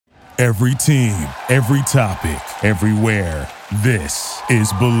Every team, every topic, everywhere. This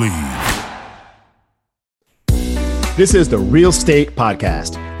is Believe. This is the Real Estate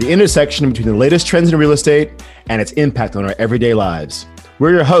Podcast, the intersection between the latest trends in real estate and its impact on our everyday lives.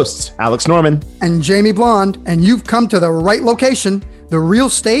 We're your hosts, Alex Norman and Jamie Blonde, and you've come to the right location. The Real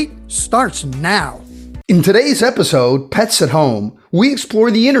Estate starts now. In today's episode, Pets at Home, we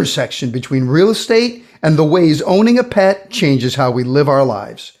explore the intersection between real estate and the ways owning a pet changes how we live our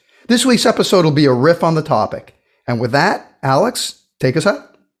lives. This week's episode will be a riff on the topic. And with that, Alex, take us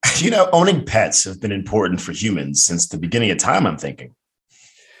out. You know, owning pets have been important for humans since the beginning of time, I'm thinking.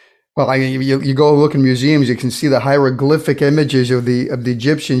 Well, you go look in museums, you can see the hieroglyphic images of the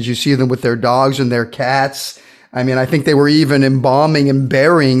Egyptians. You see them with their dogs and their cats. I mean, I think they were even embalming and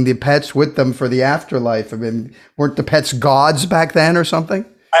burying the pets with them for the afterlife. I mean, weren't the pets gods back then or something?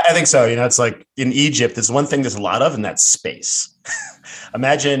 I think so. You know, it's like in Egypt, there's one thing there's a lot of, and that's space.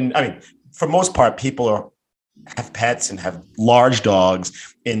 Imagine, I mean, for most part, people have pets and have large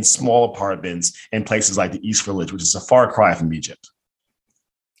dogs in small apartments in places like the East Village, which is a far cry from Egypt.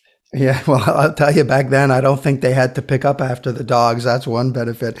 Yeah, well, I'll tell you, back then, I don't think they had to pick up after the dogs. That's one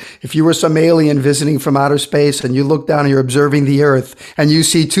benefit. If you were some alien visiting from outer space and you look down and you're observing the Earth and you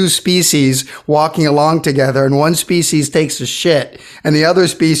see two species walking along together and one species takes a shit and the other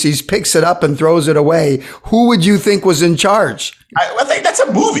species picks it up and throws it away, who would you think was in charge? I think that's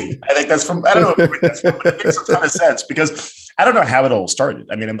a movie. I think that's from, I don't know where that's from, but it makes a ton of sense because I don't know how it all started.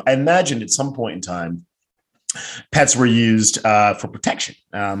 I mean, I imagined at some point in time, pets were used for protection,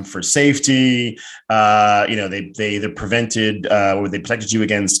 for safety. They either prevented or they protected you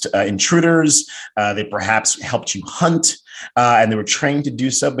against intruders. They perhaps helped you hunt, and they were trained to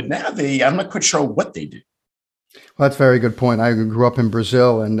do so. But now I'm not quite sure what they do. Well, that's a very good point. I grew up in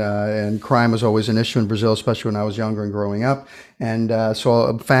Brazil, and crime was always an issue in Brazil, especially when I was younger and growing up. And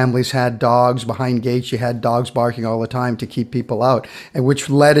so families had dogs behind gates. You had dogs barking all the time to keep people out, and which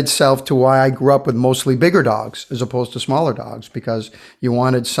led itself to why I grew up with mostly bigger dogs as opposed to smaller dogs, because you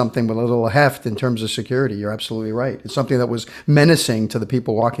wanted something with a little heft in terms of security. You're absolutely right. It's something that was menacing to the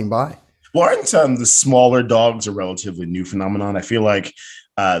people walking by. Well, aren't the smaller dogs a relatively new phenomenon? I feel like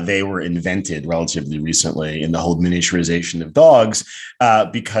they were invented relatively recently in the whole miniaturization of dogs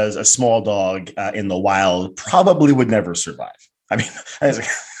because a small dog in the wild probably would never survive. I mean,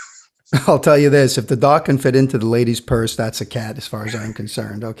 I'll tell you this, if the dog can fit into the lady's purse, that's a cat as far as I'm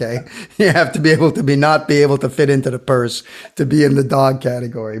concerned, okay? You have to be able to not be able to fit into the purse to be in the dog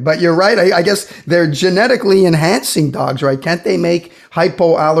category. But you're right, I guess they're genetically enhancing dogs, right? Can't they make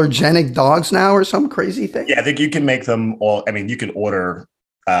hypoallergenic dogs now or some crazy thing? Yeah, I think you can make them all, I mean, you can order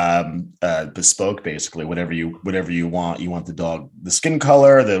bespoke, basically, whatever you want. You want the dog, the skin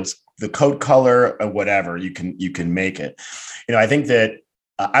color, the coat color, or whatever, you can make it. You know, I think that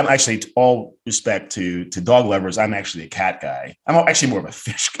I'm actually, to all respect to dog lovers, I'm actually a cat guy. I'm actually more of a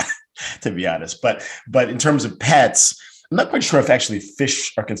fish guy, to be honest. But in terms of pets, I'm not quite sure if actually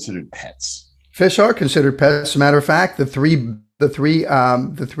fish are considered pets. Fish are considered pets. As a matter of fact, the three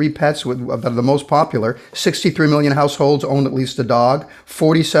pets that are the most popular, 63 million households own at least a dog,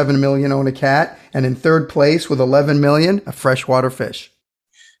 47 million own a cat, and in third place with 11 million, a freshwater fish.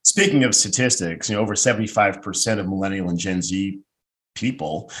 Speaking of statistics, you know, over 75% of millennial and Gen Z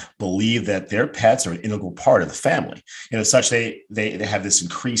people believe that their pets are an integral part of the family. You know, such they have this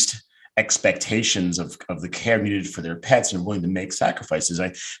increased expectations of the care needed for their pets and willing to make sacrifices. I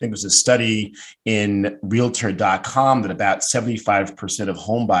think there was a study in Realtor.com that about 75% of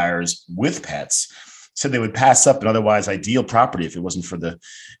home buyers with pets said they would pass up an otherwise ideal property if it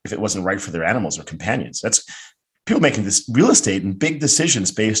wasn't right for their animals or companions. That's people making this real estate and big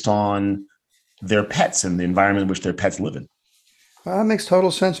decisions based on their pets and the environment in which their pets live in. Well, that makes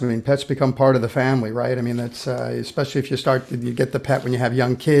total sense. I mean, pets become part of the family, right? I mean, that's especially if you get the pet when you have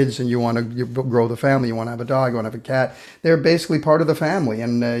young kids and you want to grow the family, you want to have a dog, you want to have a cat. They're basically part of the family,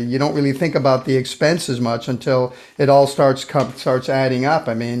 and you don't really think about the expenses much until it all starts adding up.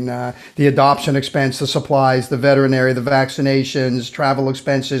 I mean, the adoption expense, the supplies, the veterinary, the vaccinations, travel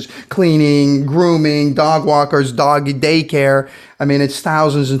expenses, cleaning, grooming, dog walkers, dog daycare. I mean, it's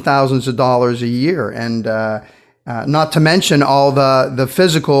thousands and thousands of dollars a year, and not to mention all the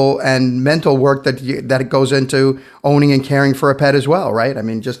physical and mental work that it goes into owning and caring for a pet as well, right? I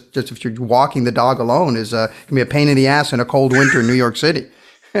mean, just if you're walking the dog alone can be a pain in the ass in a cold winter in New York City.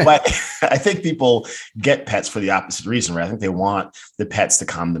 But I think people get pets for the opposite reason, right? I think they want the pets to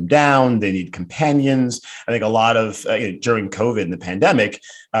calm them down. They need companions. I think a lot of during COVID and the pandemic,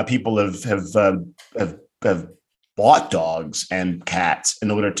 people have bought dogs and cats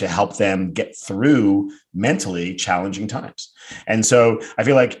in order to help them get through mentally challenging times. And so I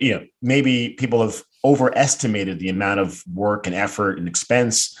feel like, maybe people have overestimated the amount of work and effort and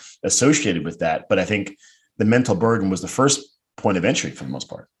expense associated with that. But I think the mental burden was the first point of entry for the most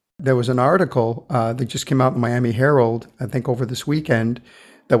part. There was an article that just came out in the Miami Herald, I think over this weekend,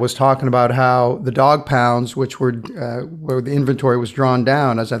 that was talking about how the dog pounds, which were where the inventory was drawn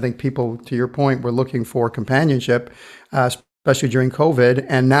down, as I think people, to your point, were looking for companionship, especially during COVID.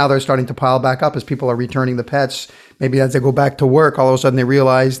 And now they're starting to pile back up as people are returning the pets. Maybe as they go back to work, all of a sudden they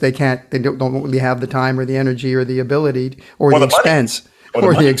realize they don't really have the time or the energy or the ability or the expense.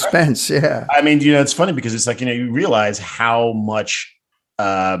 Or the expense, yeah. I mean, it's funny because it's like, you realize how much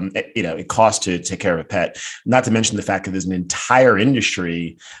it costs to take care of a pet, not to mention the fact that there's an entire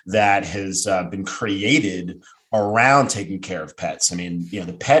industry that has been created around taking care of pets. I mean,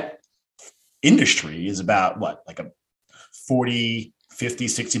 the pet industry is about like a 40, 50,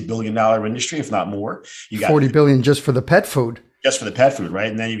 $60 billion industry, if not more. You got 40 billion just for the pet food. Just for the pet food, right?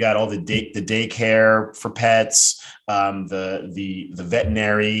 And then you've got all the daycare for pets, the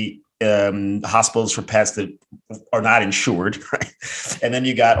veterinary hospitals for pets that are not insured, right? And then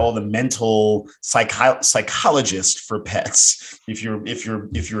you got all the mental psychologists for pets. If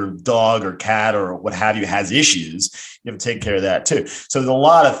your dog or cat or what have you has issues, you have to take care of that too. So there's a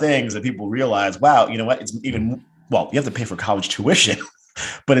lot of things that people realize. Wow, you know what? You have to pay for college tuition,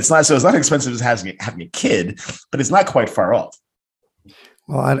 but it's not expensive as having a kid, but it's not quite far off.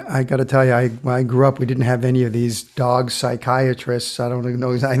 Well, I got to tell you, when I grew up, we didn't have any of these dog psychiatrists. I don't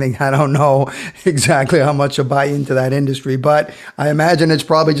know exactly how much I buy into that industry, but I imagine it's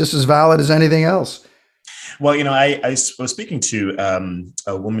probably just as valid as anything else. Well, I was speaking to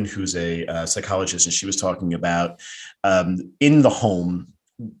a woman who's a psychologist, and she was talking about in the home,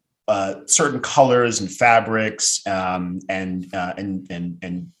 certain colors and fabrics and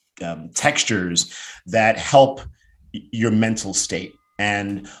textures that help your mental state.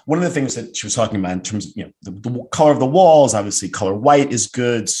 And one of the things that she was talking about in terms of, the color of the walls, obviously color white is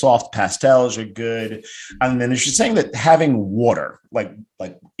good, soft pastels are good. And then she's saying that having water, like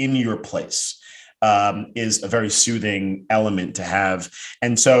in your place, is a very soothing element to have.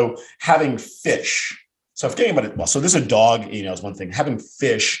 And so having fish, so forgetting about it, so there's a dog, is one thing. Having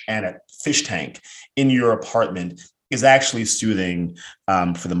fish and a fish tank in your apartment is actually soothing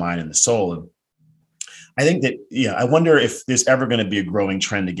for the mind and the soul. And I think that, I wonder if there's ever going to be a growing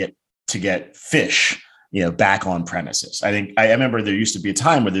trend to get fish, back on premises. I remember there used to be a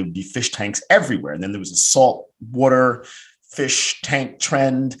time where there would be fish tanks everywhere. And then there was a salt water fish tank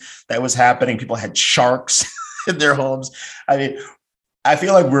trend that was happening. People had sharks in their homes. I mean, I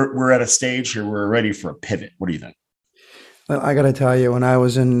feel like we're at a stage here where we're ready for a pivot. What do you think? Well, I got to tell you, when I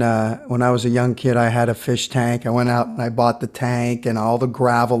was a young kid, I had a fish tank. I went out and I bought the tank and all the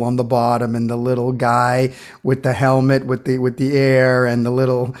gravel on the bottom and the little guy with the helmet with the air and the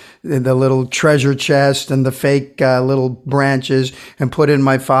little treasure chest and the fake little branches, and put in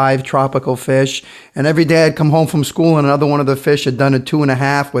my 5 tropical fish. And every day I'd come home from school and another one of the fish had done a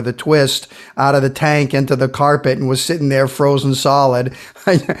 2.5 with a twist out of the tank into the carpet and was sitting there frozen solid.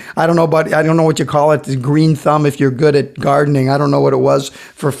 I don't know what you call it, the green thumb if you're good at gardening. I don't know what it was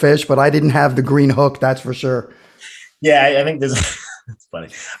for fish, but I didn't have the green hook, that's for sure. Yeah, I think there's. It's funny.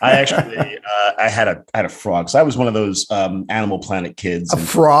 I actually I had a frog. So I was one of those Animal Planet kids. A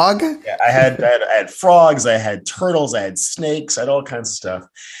frog? Yeah, I had frogs. I had turtles. I had snakes. I had all kinds of stuff.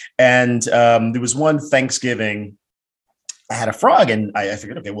 And there was one Thanksgiving, I had a frog, and I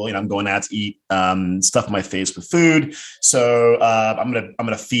figured, okay, well, I'm going out to eat, stuff my face with food. So I'm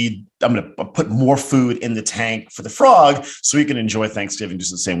gonna put more food in the tank for the frog so he can enjoy Thanksgiving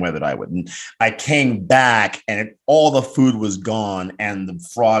just the same way that I would. And I came back, and all the food was gone, and the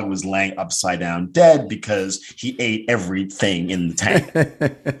frog was laying upside down dead because he ate everything in the tank. And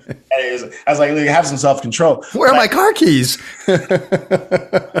I was like, have some self-control. Where are my car keys?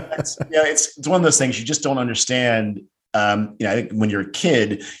 It's one of those things you just don't understand. I think when you're a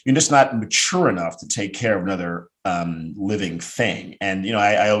kid, you're just not mature enough to take care of another living thing. And,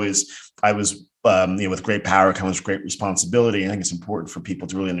 I was with great power comes great responsibility. I think it's important for people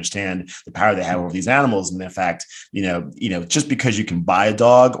to really understand the power they have over these animals. And in fact, just because you can buy a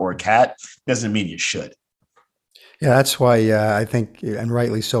dog or a cat doesn't mean you should. Yeah, that's why I think, and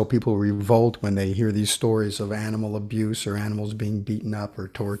rightly so, people revolt when they hear these stories of animal abuse or animals being beaten up or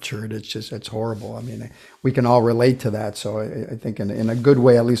tortured. It's horrible. I mean, we can all relate to that. So I think in a good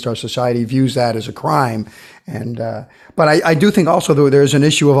way, at least our society views that as a crime. And but I do think also there's an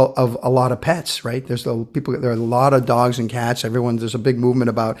issue of a lot of pets, right? There are a lot of dogs and cats. There's a big movement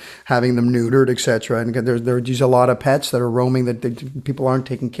about having them neutered, etc. And there's a lot of pets that are roaming that people aren't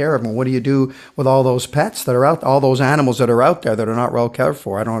taking care of. And what do you do with all those pets that are out, all those animals that are out there that are not well cared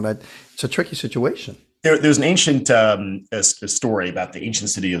for? I don't know. It's a tricky situation. There's an ancient a story about the ancient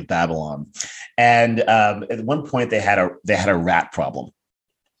city of Babylon, and at one point they had a rat problem.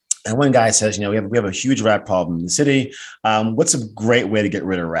 And one guy says, we have a huge rat problem in the city. What's a great way to get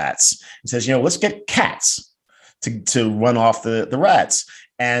rid of rats? He says, let's get cats to run off the rats.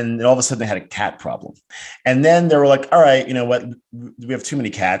 And all of a sudden they had a cat problem. And then they were like, all right, you know what? We have too many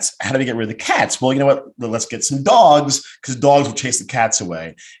cats. How do we get rid of the cats? Well, you know what? Let's get some dogs because dogs will chase the cats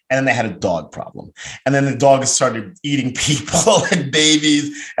away. And then they had a dog problem. And then the dogs started eating people and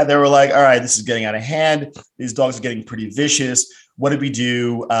babies. And they were like, all right, this is getting out of hand. These dogs are getting pretty vicious. What did we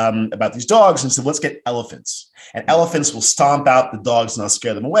do about these dogs? And said, let's get elephants. And elephants will stomp out the dogs and they'll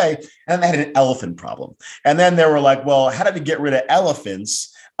scare them away. And they had an elephant problem. And then they were like, well, how do we get rid of elephants?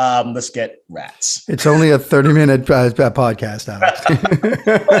 Let's get rats. It's only a 30-minute podcast, Alex.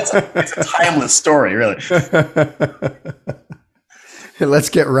 It's a timeless story, really. Let's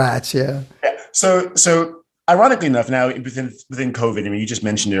get rats, yeah. So ironically enough, now within COVID, I mean, you just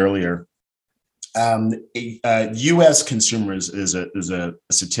mentioned it earlier, U.S. consumers is a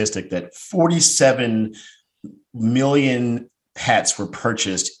statistic that 47 million pets were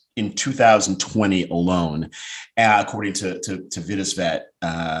purchased in 2020 alone, according to VitasVet,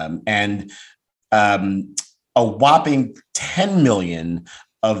 and a whopping 10 million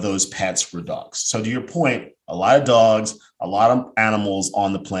of those pets were dogs. So to your point, a lot of dogs, a lot of animals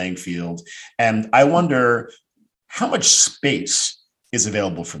on the playing field, and I wonder how much space is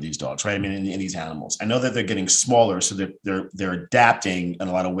available for these dogs, right? I mean, in these animals, I know that they're getting smaller, so they're adapting in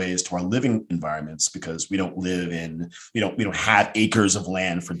a lot of ways to our living environments because we don't we don't have acres of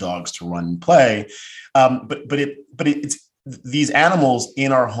land for dogs to run and play. But it's these animals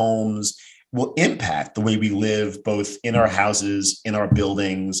in our homes will impact the way we live, both in our houses, in our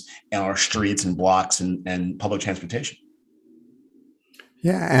buildings, and our streets and blocks and public transportation.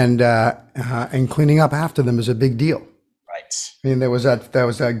 Yeah, and cleaning up after them is a big deal. Right. I mean, there was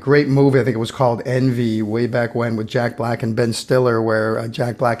that great movie, I think it was called Envy, way back when, with Jack Black and Ben Stiller, where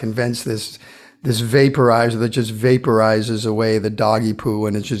Jack Black invents this vaporizer that just vaporizes away the doggy poo,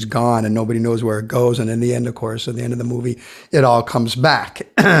 and it's just gone, and nobody knows where it goes. And in the end, of course, at the end of the movie, it all comes back,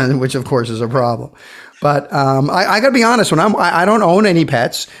 which of course is a problem. But I got to be honest, I don't own any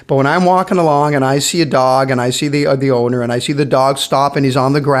pets, but when I'm walking along and I see a dog and I see the owner and I see the dog stop and he's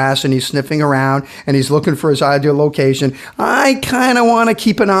on the grass and he's sniffing around and he's looking for his ideal location, I kind of want to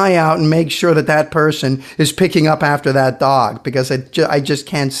keep an eye out and make sure that person is picking up after that dog, because I just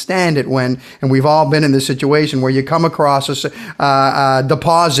can't stand it when, and we've all been in this situation where you come across a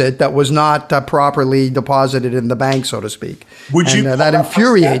deposit that was not properly deposited in the bank, so to speak. That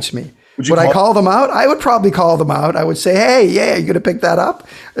infuriates me. Would I call them out? I would probably call them out. I would say, hey, yeah, you're going to pick that up?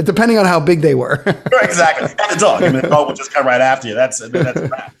 Depending on how big they were. Right, exactly. And the dog. I mean, the dog will just come right after you. That's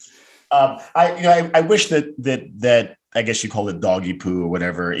bad. I wish that I guess you call it doggy poo or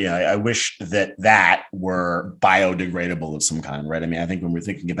whatever. I wish that were biodegradable of some kind, right? I mean, I think when we're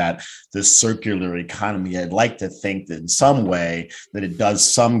thinking about the circular economy, I'd like to think that in some way that it does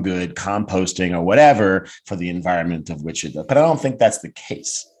some good, composting or whatever, for the environment of which it does. But I don't think that's the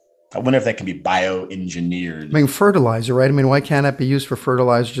case. I wonder if that can be bioengineered. I mean, fertilizer, right? I mean, why can't that be used for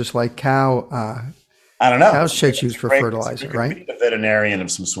fertilizer just like cow? I don't know. Cow shit's used for fertilizer, right? We need a veterinarian of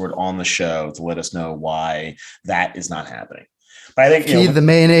some sort on the show to let us know why that is not happening. But I think feed the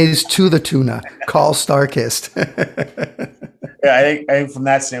mayonnaise to the tuna. Call Starkist. Yeah, I think from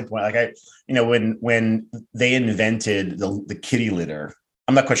that standpoint, like when they invented the kitty litter,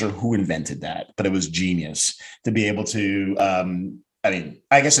 I'm not quite sure who invented that, but it was genius to be able to.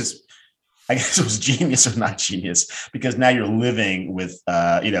 I guess it was genius or not genius, because now you're living with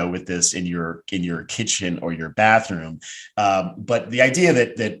this in your kitchen or your bathroom. But the idea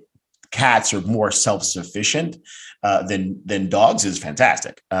that cats are more self-sufficient than dogs is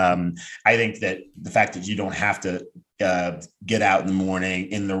fantastic. I think that the fact that you don't have to get out in the morning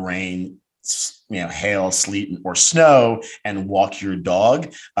in the rain, hail, sleet, or snow and walk your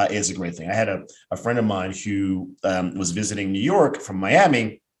dog is a great thing. I had a friend of mine who was visiting New York from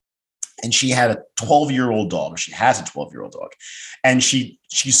Miami, And she had a 12-year-old dog. She has a 12-year-old dog. And she's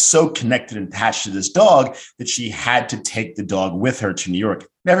so connected and attached to this dog that she had to take the dog with her to New York.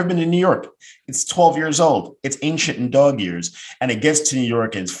 Never been to New York. It's 12 years old. It's ancient in dog years. And it gets to New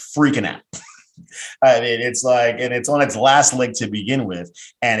York and it's freaking out. I mean, it's like, and it's on its last leg to begin with,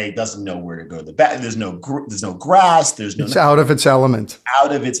 and it doesn't know where to go to the back. There's no grass. It's out of its element.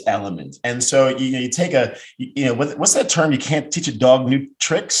 Out of its element. And so you take what's that term? You can't teach a dog new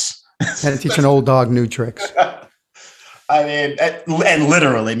tricks. Can't teach an old dog new tricks. I mean, and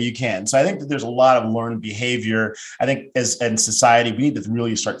literally, I mean, you can. So I think that there's a lot of learned behavior. I think as in society, we need to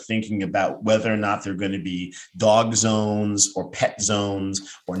really start thinking about whether or not there are going to be dog zones or pet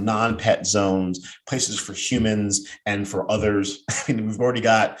zones or non-pet zones, places for humans and for others. I mean, we've already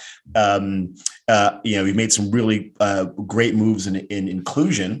got, we've made some really great moves in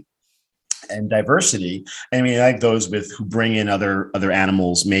inclusion and diversity. I mean, I think those who bring in other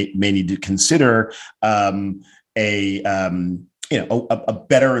animals may need to consider a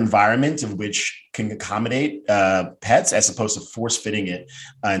better environment of which can accommodate pets, as opposed to force fitting it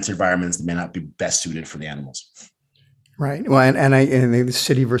into environments that may not be best suited for the animals. Right. Well, and the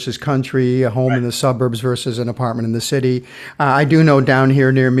city versus country, a home in the suburbs versus an apartment in the city. I do know down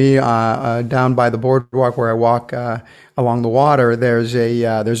here near me, down by the boardwalk where I walk along the water, there's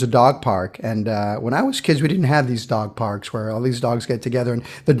a dog park. And when I was kids, we didn't have these dog parks where all these dogs get together, and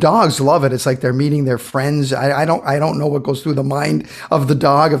the dogs love it. It's like they're meeting their friends. I don't know what goes through the mind of the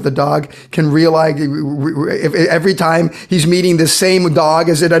dog. If the dog can realize if every time he's meeting the same dog,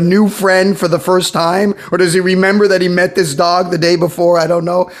 is it a new friend for the first time, or does he remember that he met this dog the day before? I don't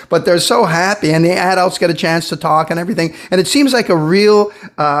know, but they're so happy, and the adults get a chance to talk and everything. And it seems like a real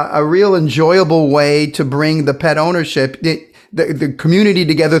enjoyable way to bring the pet ownership, the community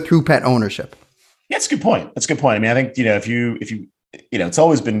together through pet ownership. Yeah, that's a good point. I mean, I think, if you it's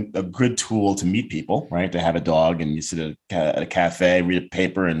always been a good tool to meet people, right? To have a dog and you sit at a cafe, read a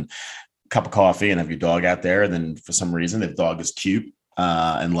paper and a cup of coffee and have your dog out there. And then for some reason, the dog is cute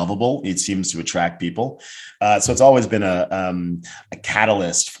and lovable. It seems to attract people. So it's always been a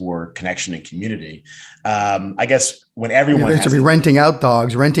catalyst for connection and community. I guess when everyone should be renting out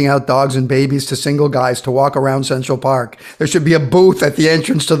dogs and babies to single guys to walk around Central Park. There should be a booth at the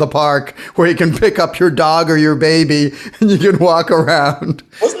entrance to the park where you can pick up your dog or your baby and you can walk around.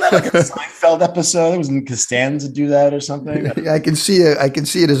 Wasn't that like a Seinfeld episode? Wasn't Costanza do that or something? I can see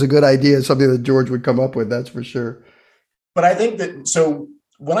it as a good idea, something that George would come up with. That's for sure. But I think that, so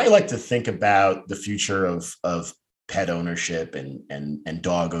when I like to think about the future of pet ownership and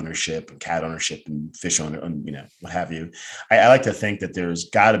dog ownership and cat ownership and fish owner, what have you, I like to think that there's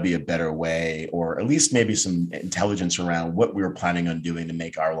got to be a better way, or at least maybe some intelligence around what we were planning on doing to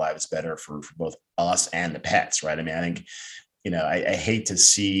make our lives better for both us and the pets, right? I mean, I think, I hate to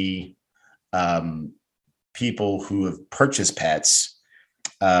see people who have purchased pets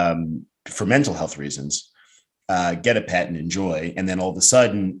for mental health reasons get a pet and enjoy, and then all of a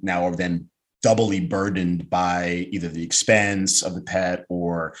sudden now are then doubly burdened by either the expense of the pet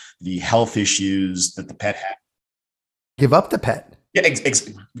or the health issues that the pet has. Give up the pet. Yeah,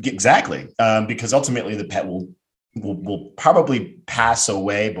 exactly. Because ultimately the pet will probably pass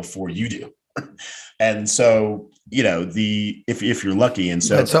away before you do. And so, if you're lucky, and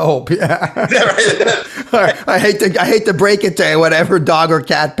so let's hope. Yeah. I hate to break it to you, whatever dog or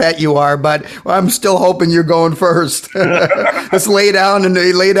cat pet you are, but I'm still hoping you're going first. Let's lay down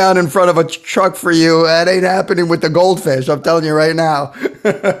in front of a truck for you. That ain't happening with the goldfish. I'm telling you right now,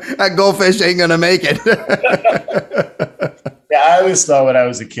 that goldfish ain't gonna make it. Yeah, I always thought when I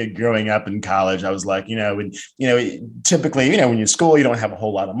was a kid growing up in college, I was like, typically, when you're in school, you don't have a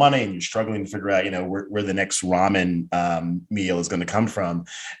whole lot of money and you're struggling to figure out, where the next ramen meal is going to come from.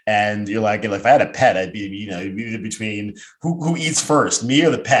 And you're like, if I had a pet, I'd be, either between who eats first, me or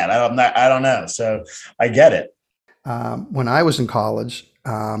the pet. I don't know. So I get it. When I was in college,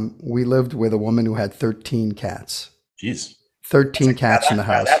 we lived with a woman who had 13 cats. Jeez. 13 cats in the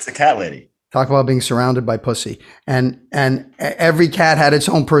house. That's a cat lady. Talk about being surrounded by pussy. And every cat had its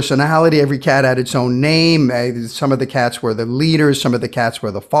own personality. Every cat had its own name. Some of the cats were the leaders. Some of the cats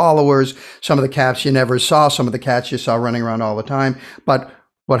were the followers. Some of the cats you never saw. Some of the cats you saw running around all the time. But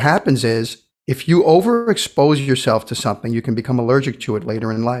what happens is, if you overexpose yourself to something, you can become allergic to it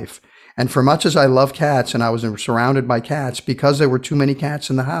later in life. And for much as I love cats and I was surrounded by cats, because there were too many cats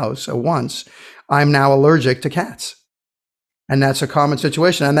in the house at once, I'm now allergic to cats. And that's a common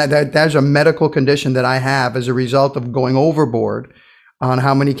situation. And that's a medical condition that I have as a result of going overboard on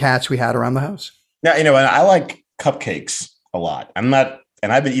how many cats we had around the house. Now, and I like cupcakes a lot. And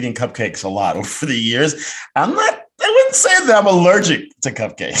I've been eating cupcakes a lot over the years. I wouldn't wouldn't say that I'm allergic to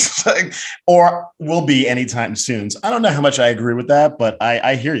cupcakes or will be anytime soon. So I don't know how much I agree with that, but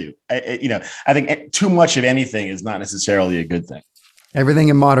I hear you. I think too much of anything is not necessarily a good thing. Everything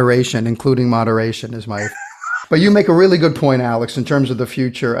in moderation, including moderation, is my. But you make a really good point, Alex, in terms of the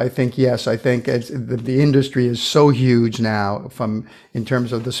future. I think, yes, I think the industry is so huge now in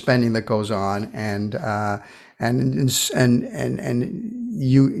terms of the spending that goes on, and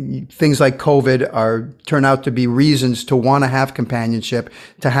things like COVID turn out to be reasons to want to have companionship,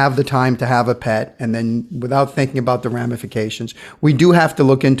 to have the time to have a pet, and then without thinking about the ramifications. We do have to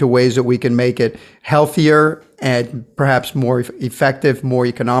look into ways that we can make it healthier and perhaps more effective, more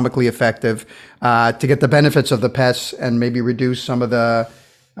economically effective, to get the benefits of the pets and maybe reduce some of the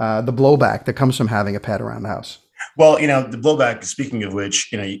blowback that comes from having a pet around the house. Well, the blowback, speaking of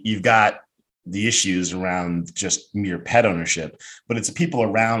which, you've got the issues around just mere pet ownership, but it's the people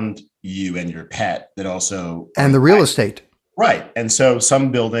around you and your pet that also and the real estate. Right. And so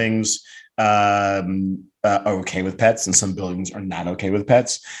some buildings are okay with pets and some buildings are not okay with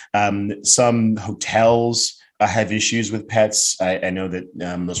pets. Some hotels have issues with pets. I know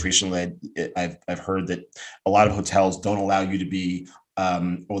that most recently I've heard that a lot of hotels don't allow you to be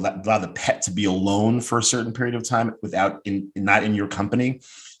or allow the pet to be alone for a certain period of time not in your company.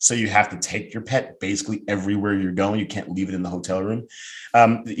 So you have to take your pet basically everywhere you're going. You can't leave it in the hotel room,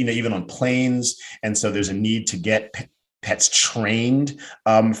 even on planes. And so there's a need to get pets trained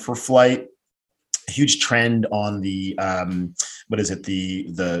for flight. Huge trend on the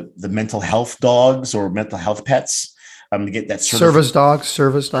the mental health dogs or mental health pets. To get that service dog.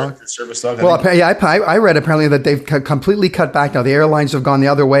 Well, I read apparently that they've completely cut back now. The airlines have gone the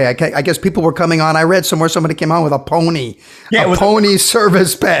other way. I guess people were coming on. I read somewhere somebody came on with a pony. Yeah, a pony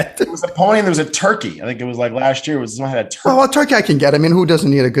service pet. It was a pony and there was a turkey. I think it was like last year. Someone had a turkey. Well, a turkey I can get. I mean, who doesn't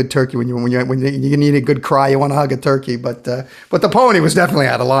need a good turkey when you need a good cry? You want to hug a turkey, but the pony was definitely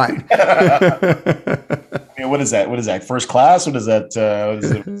out of line. I mean, what is that? First class? What is that?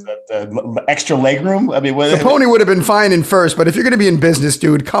 Extra legroom? I mean, the pony would have been fine in first, but if you're going to be in business,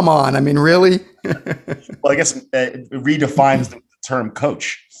 dude, come on. I mean, really? Well, I guess it redefines the term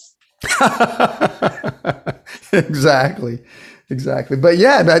coach. Exactly. But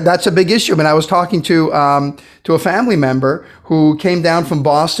yeah, that's a big issue. I mean, I was talking to a family member who came down from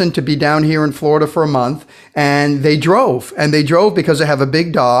Boston to be down here in Florida for a month, and they drove because they have a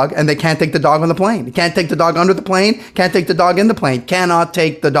big dog and they can't take the dog on the plane. They can't take the dog under the plane, can't take the dog in the plane, cannot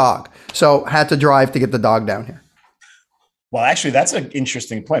take the dog. So had to drive to get the dog down here. Well, actually, that's an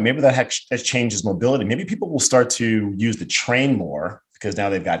interesting point. Maybe that has changed mobility. Maybe people will start to use the train more because now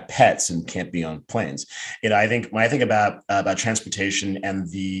they've got pets and can't be on planes. I think when I think about transportation and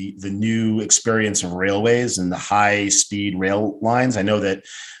the new experience of railways and the high speed rail lines, I know that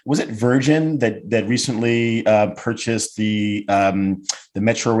was it Virgin that recently purchased the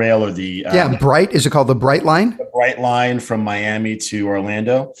Metro Rail or the Bright, is it called the Bright Line? The Bright Line from Miami to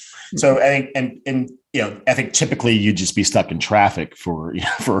Orlando. So I think I think typically you'd just be stuck in traffic for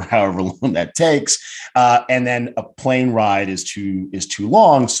however long that takes, and then a plane ride is too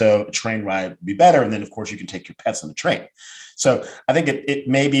long, so a train ride would be better. And then of course you can take your pets on the train. So I think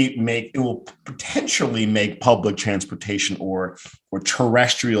it will potentially make public transportation or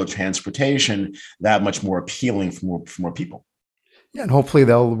terrestrial transportation that much more appealing for more people. Yeah, and hopefully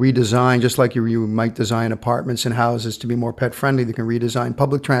they'll redesign, just like you might design apartments and houses to be more pet friendly. They can redesign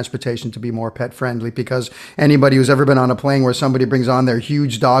public transportation to be more pet friendly, because anybody who's ever been on a plane where somebody brings on their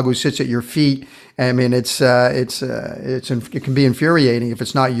huge dog who sits at your feet, I mean, it can be infuriating if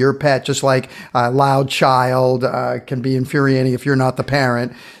it's not your pet. Just like a loud child can be infuriating if you're not the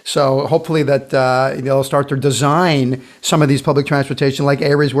parent. So hopefully that they'll start to design some of these public transportation like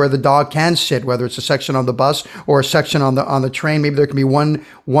areas where the dog can sit, whether it's a section on the bus or a section on the train. Maybe there can be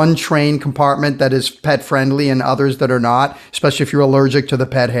one train compartment that is pet friendly and others that are not, especially if you're allergic to the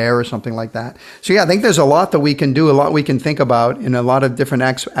pet hair or something like that. So yeah, I think there's a lot that we can do, a lot we can think about in a lot of different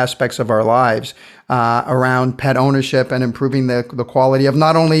aspects of our lives around pet ownership and improving the quality of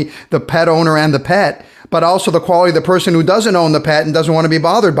not only the pet owner and the pet, but also the quality of the person who doesn't own the pet and doesn't want to be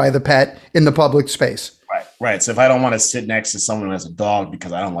bothered by the pet in the public space. Right. So if I don't want to sit next to someone who has a dog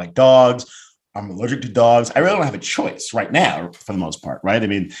because I don't like dogs, I'm allergic to dogs, I really don't have a choice right now for the most part, right? I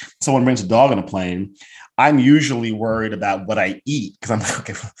mean, someone brings a dog on a plane, I'm usually worried about what I eat because I'm like,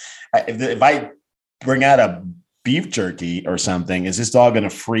 okay, if I bring out a beef jerky or something, is this dog going to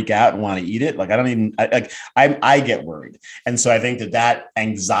freak out and want to eat it? Like, I don't even, I get worried. And so I think that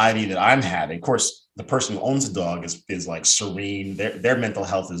anxiety that I'm having, of course, the person who owns a dog is like serene. Their mental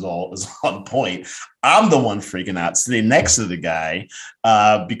health is on point. I'm the one freaking out sitting next to the guy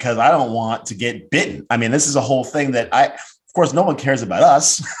because I don't want to get bitten. I mean, this is a whole thing that of course, no one cares about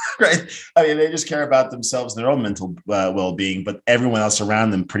us, right? I mean, they just care about themselves and their own mental well-being, but everyone else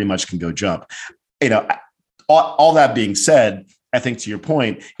around them pretty much can go jump. All that being said, I think to your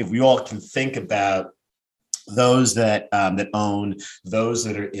point, if we all can think about those that own, those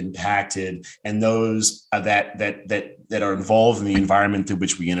that are impacted, and those that are involved in the environment through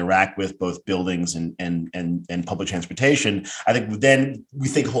which we interact with, both buildings and public transportation, I think then we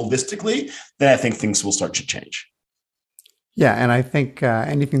think holistically, then I think things will start to change. Yeah, and I think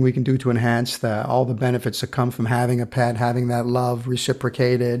anything we can do to enhance all the benefits that come from having a pet, having that love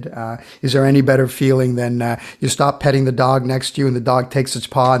reciprocated. Is there any better feeling than you stop petting the dog next to you and the dog takes its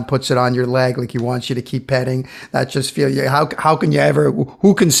paw and puts it on your leg like he wants you to keep petting? That just how can you ever?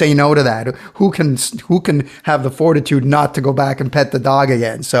 Who can say no to that? Who can have the fortitude not to go back and pet the dog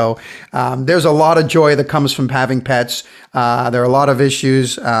again? So there's a lot of joy that comes from having pets. There are a lot of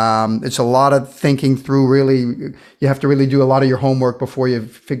issues. It's a lot of thinking through. Really, you have to really do a lot of your homework before you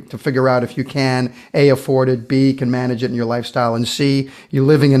to figure out if you can A, afford it, B, can manage it in your lifestyle, and C, you're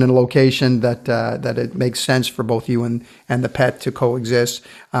living in a location that it makes sense for both you and the pet to coexist.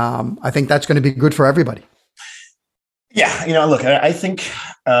 I think that's going to be good for everybody. Yeah, look, I think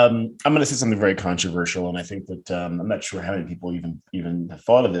I'm going to say something very controversial, and I think that I'm not sure how many people even have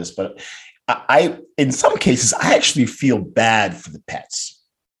thought of this, but I in some cases I actually feel bad for the pets.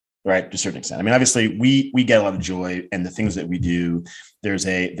 Right, to a certain extent. I mean, obviously, we get a lot of joy, and the things that we do. There's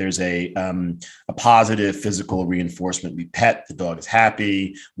a positive physical reinforcement. We pet, the dog is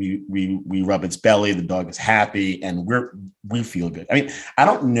happy. We rub its belly, the dog is happy, and we feel good. I mean, I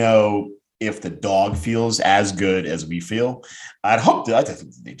don't know if the dog feels as good as we feel. I'd hope that I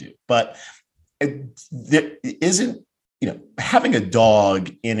think they do, but there isn't. Having a dog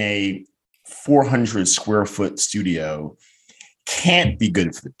in a 400 square foot studio can't be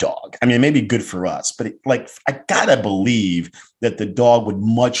good for the dog. I mean, it may be good for us, but I gotta believe that the dog would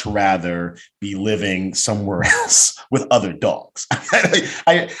much rather be living somewhere else with other dogs.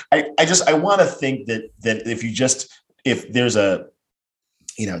 I want to think that if there's a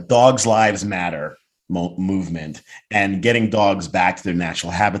dogs' lives matter movement and getting dogs back to their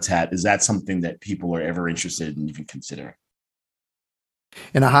natural habitat, is that something that people are ever interested in even considering?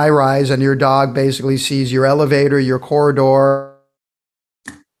 In a high rise, and your dog basically sees your elevator, your corridor,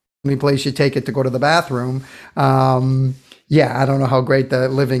 any place you take it to go to the bathroom. I don't know how great the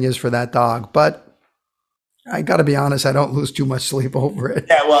living is for that dog, but I got to be honest, I don't lose too much sleep over it.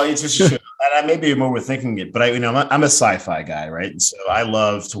 Yeah, well, it's just true. And I may be overthinking it, but I'm a sci-fi guy, right? And so I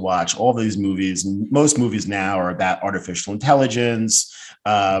love to watch all these movies. Most movies now are about artificial intelligence,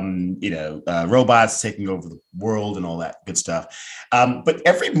 robots taking over the world and all that good stuff. But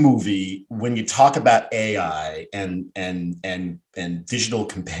every movie, when you talk about AI and digital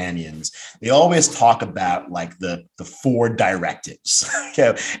companions, they always talk about like the 4 directives.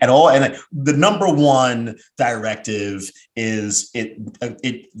 And the number one directive is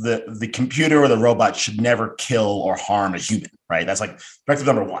the computer or the robot should never kill or harm a human. Right. That's like directive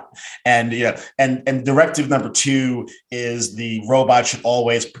number 1. And directive number 2 is the robot should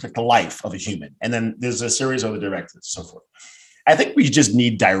always protect the life of a human. And then there's a series of other directives, so forth. I think we just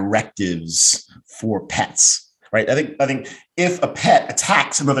need directives for pets. Right. I think if a pet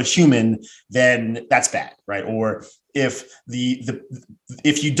attacks another human, then that's bad. Right. Or if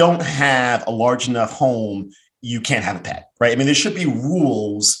if you don't have a large enough home, you can't have a pet, right? I mean, there should be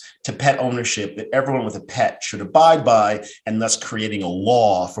rules to pet ownership that everyone with a pet should abide by, and thus creating a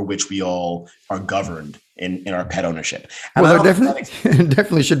law for which we all are governed in our pet ownership. And well, there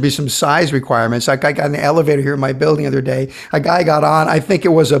definitely should be some size requirements. Like I got in the elevator here in my building the other day. A guy got on, I think it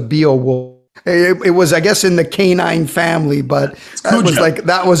was a Beowulf. It was, I guess, in the canine family, but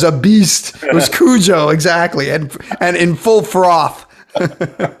that was a beast. It was Cujo, exactly, and in full froth.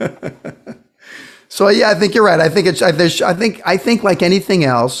 So yeah, I think you're right. I think like anything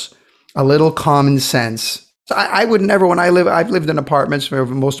else, a little common sense. So I would never, I've lived in apartments for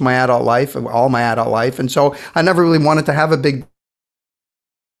most of my adult life, all my adult life, and so I never really wanted to have a big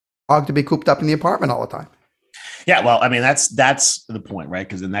dog to be cooped up in the apartment all the time. Yeah, well, I mean, that's the point, right?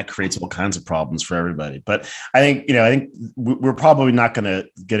 Because then that creates all kinds of problems for everybody. But I think we're probably not going to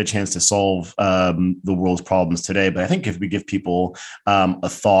get a chance to solve the world's problems today. But I think if we give people a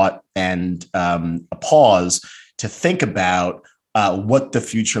thought and a pause to think about what the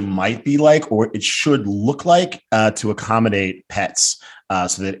future might be like, or it should look like, to accommodate pets,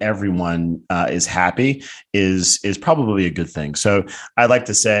 so that everyone is happy is probably a good thing. So I'd like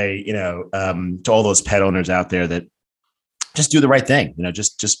to say, to all those pet owners out there, that just do the right thing.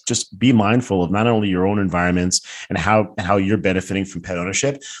 Just be mindful of not only your own environments and how you're benefiting from pet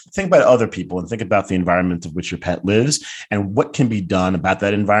ownership. Think about other people and think about the environment of which your pet lives and what can be done about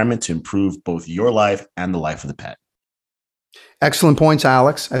that environment to improve both your life and the life of the pet. Excellent points,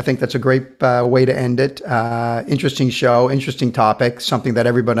 Alex. I think that's a great way to end it. Interesting show, interesting topic, something that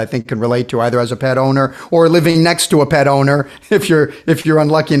everybody, I think, can relate to, either as a pet owner or living next to a pet owner. If you're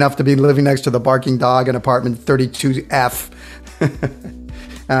unlucky enough to be living next to the barking dog in apartment 32F.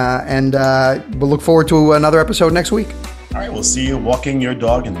 And we'll look forward to another episode next week. All right, we'll see you walking your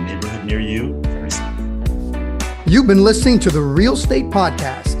dog in the neighborhood near you very soon. You've been listening to the Real Estate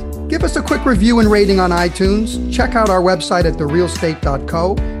Podcast. Give us a quick review and rating on iTunes. Check out our website at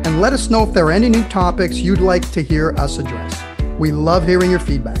therealestate.co and let us know if there are any new topics you'd like to hear us address. We love hearing your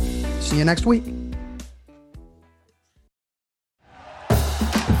feedback. See you next week.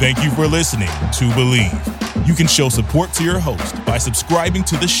 Thank you for listening to Believe. You can show support to your host by subscribing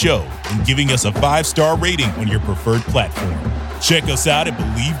to the show and giving us a 5-star rating on your preferred platform. Check us out at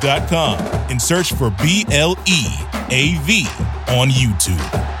Believe.com and search for BLEAV on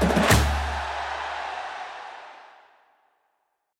YouTube.